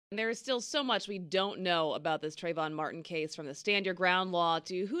There is still so much we don't know about this Trayvon Martin case, from the stand your ground law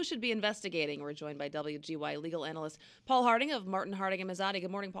to who should be investigating. We're joined by WGY legal analyst Paul Harding of Martin, Harding & Mazzotti.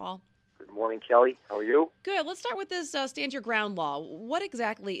 Good morning, Paul. Good morning, Kelly. How are you? Good. Let's start with this stand your ground law. What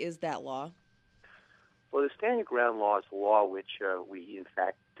exactly is that law? Well, the stand your ground law is a law which we, in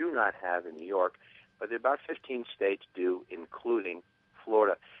fact, do not have in New York, but there are about 15 states do, including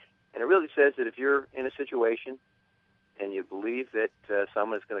Florida. And it really says that if you're in a situation and you believe that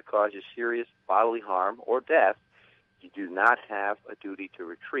someone is going to cause you serious bodily harm or death, you do not have a duty to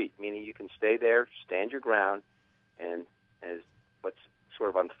retreat, meaning you can stay there, stand your ground, and as what's sort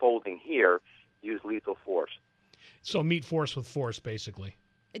of unfolding here, use lethal force. So meet force with force, basically.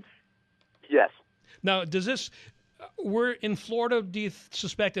 Yes. Now, does this, we're in Florida, do you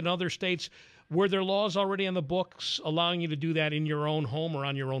suspect in other states, were there laws already on the books allowing you to do that in your own home or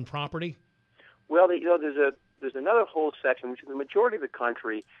on your own property? Well, there's another whole section, which the majority of the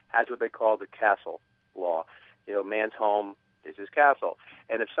country has what they call the castle law. Man's home is his castle.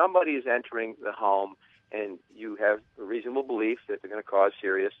 And if somebody is entering the home and you have a reasonable belief that they're going to cause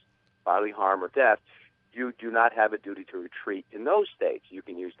serious bodily harm or death, you do not have a duty to retreat. In those states, you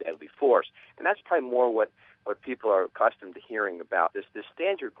can use deadly force. And that's probably more what people are accustomed to hearing about. This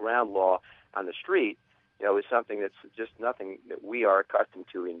stand your ground law on the street, is something that's just nothing that we are accustomed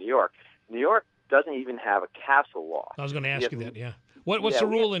to in New York. New York doesn't even have a castle law. I was going to ask you that, yeah. What's the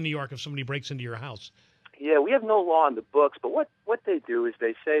rule in New York if somebody breaks into your house? Yeah, we have no law in the books, but what they do is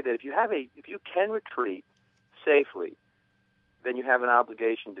they say that if you can retreat safely, then you have an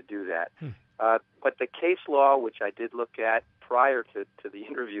obligation to do that. But the case law, which I did look at prior to the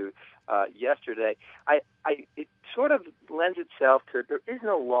interview yesterday, it sort of lends itself to, there is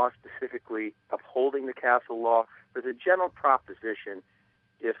no law specifically upholding the castle law. There's a general proposition: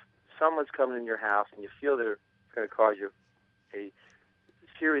 if someone's coming in your house and you feel they're going to cause you a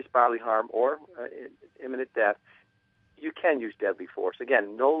serious bodily harm or imminent death, you can use deadly force.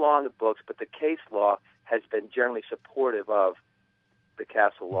 Again, no law in the books, but the case law has been generally supportive of the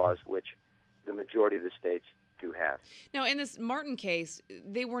castle laws, which the majority of the states do have. Now, in this Martin case,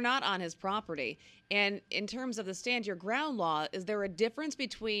 they were not on his property. And in terms of the stand your ground law, is there a difference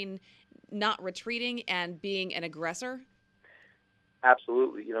between not retreating and being an aggressor?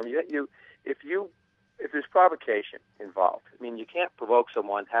 Absolutely. If there's provocation involved, you can't provoke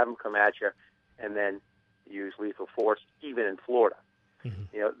someone, have them come at you, and then use lethal force, even in Florida.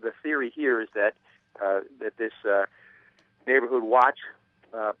 Mm-hmm. The theory here is that this neighborhood watch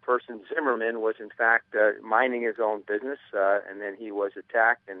person, Zimmerman, was in fact minding his own business, and then he was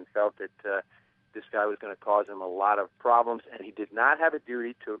attacked and felt that this guy was going to cause him a lot of problems, and he did not have a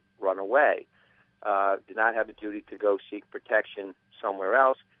duty to run away, did not have a duty to go seek protection somewhere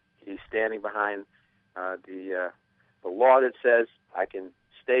else. He's standing behind the law that says I can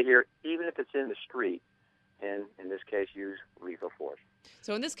stay here even if it's in the street, and in this case use lethal force.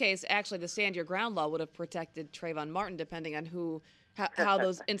 So in this case, actually, the stand your ground law would have protected Trayvon Martin, depending on how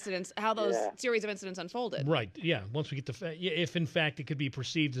those series of incidents unfolded. Right. Yeah. Once we get to if in fact it could be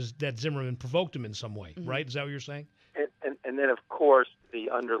perceived as that Zimmerman provoked him in some way, Mm-hmm. right? Is that what you're saying? And then, of course, the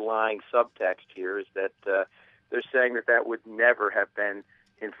underlying subtext here is that they're saying that would never have been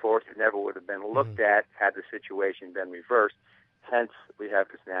enforced, it never would have been looked at had the situation been reversed. Hence, we have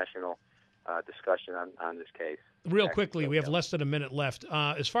this national discussion on this case. Real quickly, we have less than a minute left.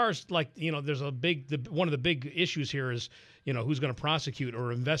 As far as there's one of the big issues here is, who's going to prosecute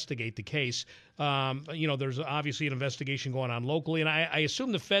or investigate the case. There's obviously an investigation going on locally, and I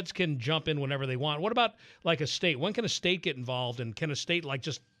assume the feds can jump in whenever they want. What about like a state? When can a state get involved, and can a state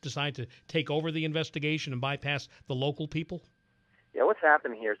just decide to take over the investigation and bypass the local people? Yeah, what's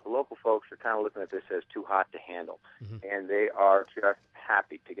happening here is the local folks are kind of looking at this as too hot to handle, Mm-hmm. and they are just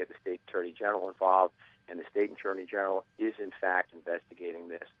happy to get the state attorney general involved, and the state attorney general is, in fact, investigating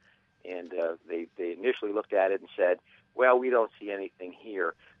this. And they initially looked at it and said, well, we don't see anything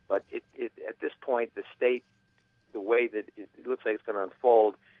here. But at this point, the state, the way that it looks like it's going to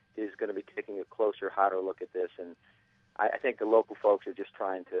unfold, is going to be taking a closer, hotter look at this. And I think the local folks are just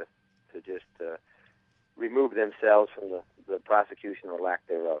trying to remove themselves from the prosecution or lack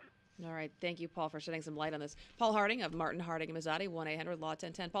thereof. All right. Thank you, Paul, for shedding some light on this. Paul Harding of Martin, Harding & Mazzotti,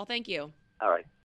 1-800-LAW-1010. Paul, thank you. All right.